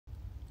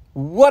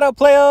What up,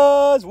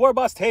 players?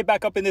 Warboss Tay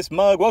back up in this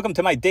mug. Welcome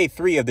to my day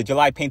 3 of the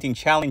July Painting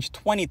Challenge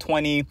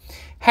 2020.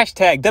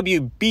 Hashtag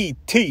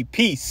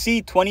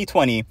WBTPC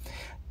 2020.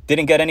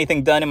 Didn't get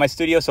anything done in my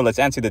studio, so let's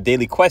answer the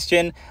daily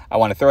question. I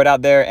want to throw it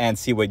out there and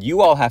see what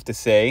you all have to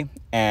say.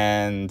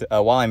 And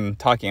while I'm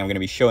talking, I'm going to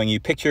be showing you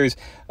pictures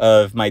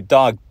of my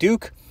dog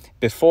Duke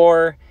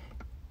before,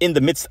 in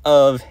the midst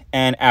of,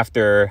 and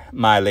after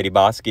my lady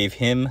boss gave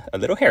him a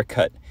little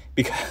haircut,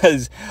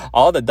 because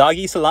all the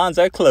doggy salons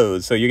are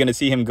closed. So you're going to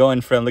see him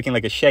going from looking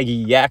like a shaggy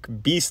yak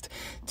beast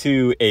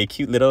to a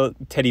cute little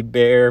teddy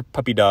bear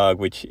puppy dog,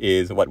 which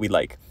is what we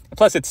like.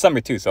 Plus, it's summer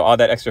too, so all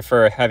that extra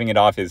fur, having it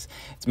off, it's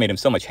made him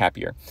so much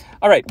happier.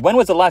 All right, when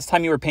was the last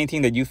time you were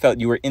painting that you felt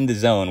you were in the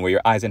zone, where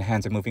your eyes and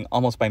hands are moving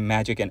almost by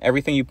magic and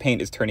everything you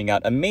paint is turning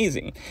out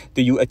amazing?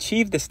 Do you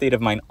achieve this state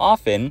of mind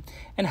often,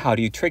 and how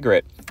do you trigger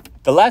it?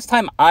 The last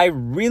time I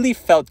really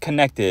felt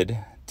connected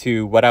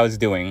to what I was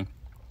doing,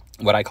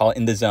 what I call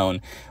in the zone,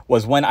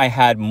 was when I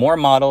had more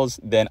models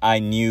than I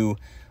knew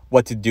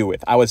what to do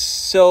with. I was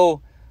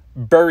so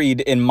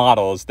buried in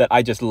models that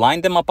I just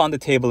lined them up on the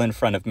table in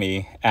front of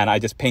me and I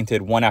just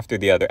painted one after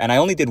the other. And I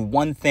only did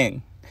one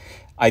thing.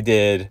 I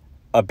did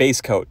a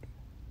base coat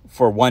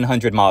for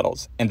 100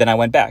 models, and then I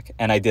went back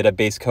and I did a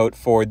base coat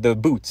for the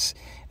boots,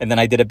 and then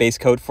I did a base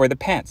coat for the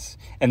pants,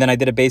 and then I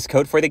did a base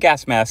coat for the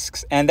gas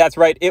masks. And that's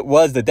right, it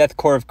was the Death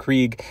Korps of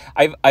Krieg.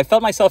 I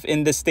felt myself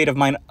in this state of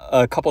mind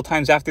a couple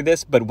times after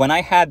this, but when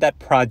I had that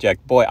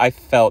project, boy, I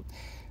felt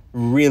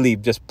really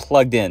just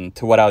plugged in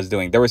to what I was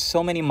doing. There were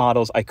so many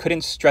models, I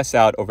couldn't stress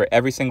out over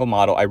every single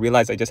model. I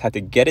realized I just had to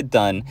get it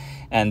done,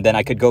 and then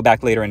I could go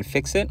back later and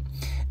fix it.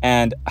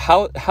 And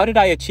how did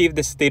I achieve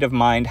this state of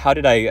mind? How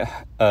did I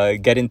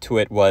get into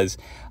it? Was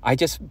I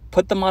just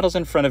put the models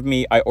in front of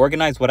me. I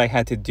organized what I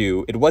had to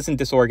do. It wasn't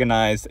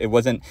disorganized. It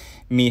wasn't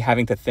me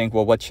having to think,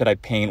 well, what should I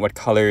paint? What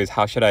colors?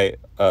 How should I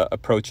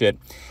approach it?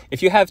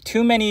 If you have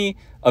too many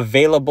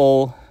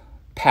available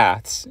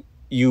paths,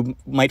 you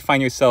might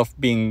find yourself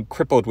being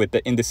crippled with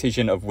the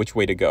indecision of which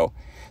way to go.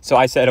 So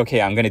I said,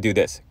 okay, I'm going to do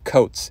this.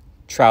 Coats,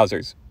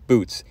 trousers,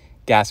 boots,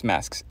 gas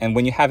masks. And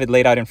when you have it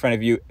laid out in front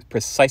of you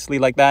precisely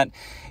like that,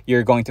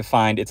 you're going to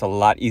find it's a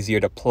lot easier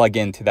to plug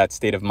into that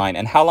state of mind.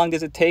 And how long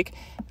does it take?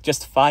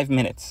 Just 5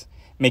 minutes.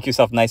 Make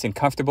yourself nice and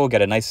comfortable.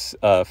 Get a nice,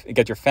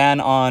 get your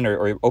fan on,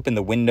 or open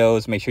the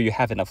windows. Make sure you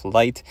have enough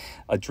light,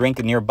 a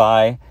drink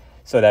nearby,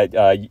 so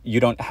that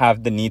you don't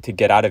have the need to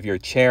get out of your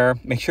chair.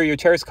 Make sure your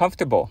chair is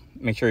comfortable.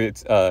 Make sure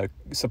it's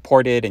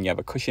supported and you have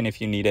a cushion if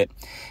you need it.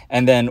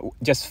 And then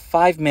just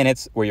 5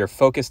 minutes where you're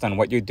focused on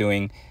what you're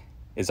doing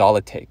is all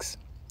it takes.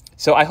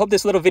 So I hope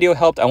this little video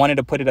helped. I wanted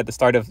to put it at the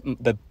start of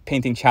the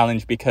painting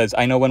challenge because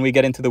I know when we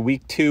get into the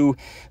week 2,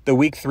 the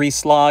week 3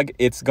 slog,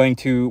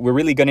 we're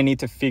really going to need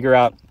to figure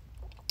out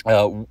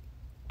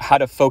how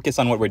to focus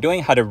on what we're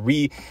doing, how to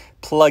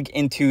re-plug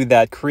into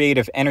that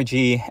creative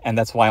energy. And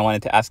that's why I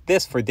wanted to ask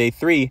this for day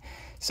 3.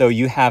 So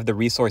you have the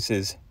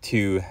resources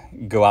to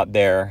go out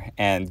there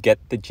and get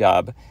the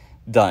job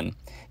done.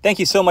 Thank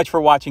you so much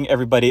for watching,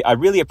 everybody. I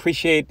really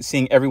appreciate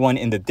seeing everyone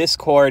in the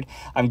Discord.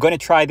 I'm going to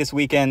try this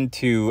weekend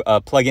to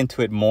plug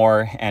into it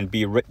more and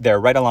be there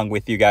right along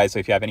with you guys. So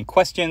if you have any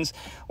questions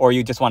or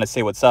you just want to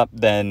say what's up,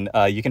 then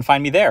you can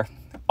find me there.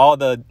 All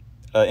the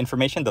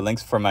information, the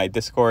links for my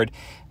Discord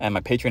and my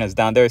Patreon is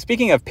down there.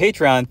 Speaking of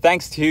Patreon,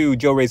 thanks to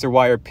Joe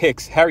Razorwire,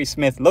 Pix, Harry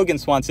Smith, Logan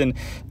Swanson,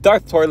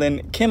 Darth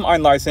Torlin, Kim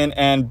Arn Larson,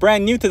 and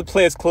brand new to the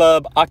Players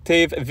Club,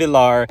 Octave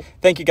Villar.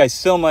 Thank you guys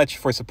so much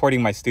for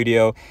supporting my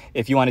studio.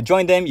 If you want to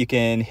join them, you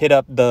can hit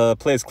up the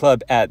Players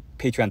Club at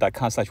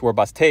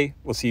patreon.com/warboss tay.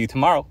 We'll see you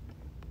tomorrow.